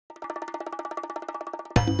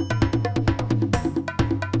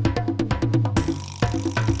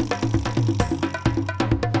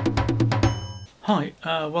Hi,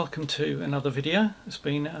 welcome to another video. It's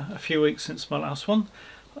been a few weeks since my last one.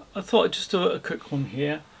 I thought I'd just do a quick one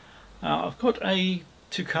here. I've got a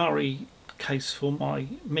Tukkari case for my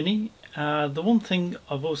Mini. The one thing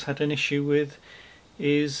I've always had an issue with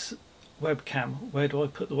is webcam. Where do I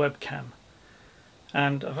put the webcam?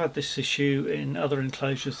 And I've had this issue in other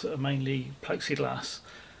enclosures that are mainly plexiglass.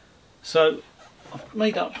 So I've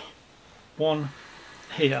made up one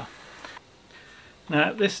here.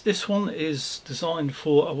 Now this one is designed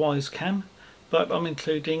for a Wyzecam, but I'm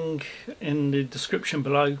including in the description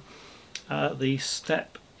below the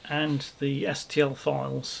step and the STL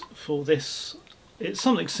files for this. It's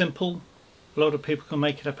something simple, a lot of people can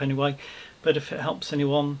make it up anyway, but if it helps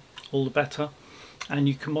anyone, all the better, and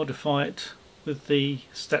you can modify it with the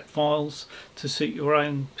step files to suit your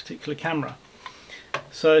own particular camera.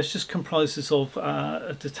 So it just comprises of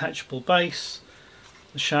a detachable base,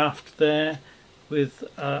 the shaft there, with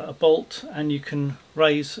a bolt, and you can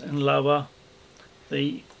raise and lower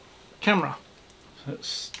the camera. So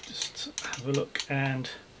let's just have a look and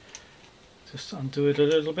just undo it a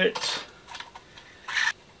little bit.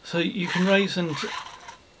 So you can raise and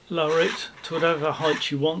lower it to whatever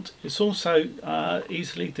height you want. It's also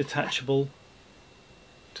easily detachable,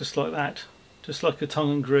 just like that, just like a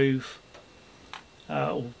tongue and groove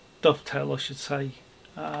or dovetail I should say,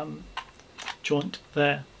 joint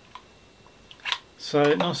there.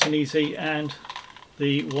 So nice and easy, and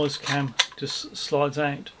the Wyzecam just slides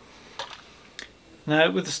out.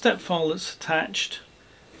 Now with the step file that's attached,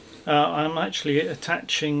 I'm actually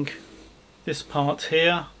attaching this part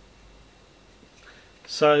here,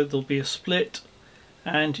 so there'll be a split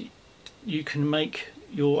and you can make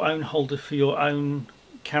your own holder for your own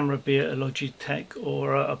camera, be it a Logitech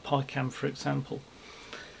or a Wyzecam for example.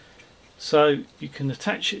 So you can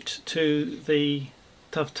attach it to the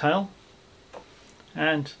dovetail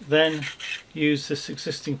and then use this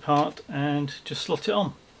existing part and just slot it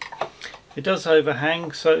on. It does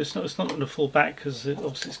overhang, so it's not going to fall back because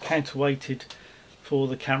obviously it's counterweighted for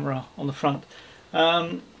the camera on the front.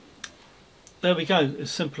 There we go, as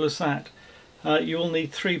simple as that. You will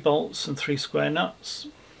need 3 bolts and 3 square nuts,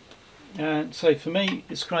 and so for me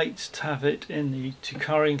it's great to have it in the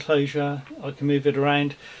Tukkari enclosure. I can move it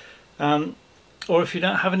around, or if you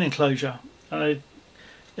don't have an enclosure,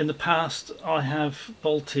 in the past I have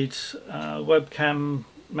bolted webcam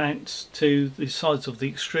mounts to the sides of the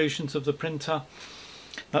extrusions of the printer.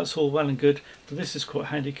 That's all well and good, but this is quite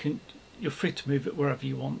handy. You're free to move it wherever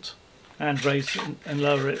you want and raise it and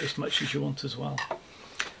lower it as much as you want as well.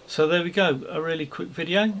 So there we go, a really quick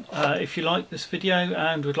video. If you like this video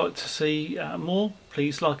and would like to see more,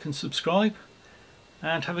 please like and subscribe,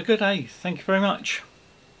 and have a good day. Thank you very much.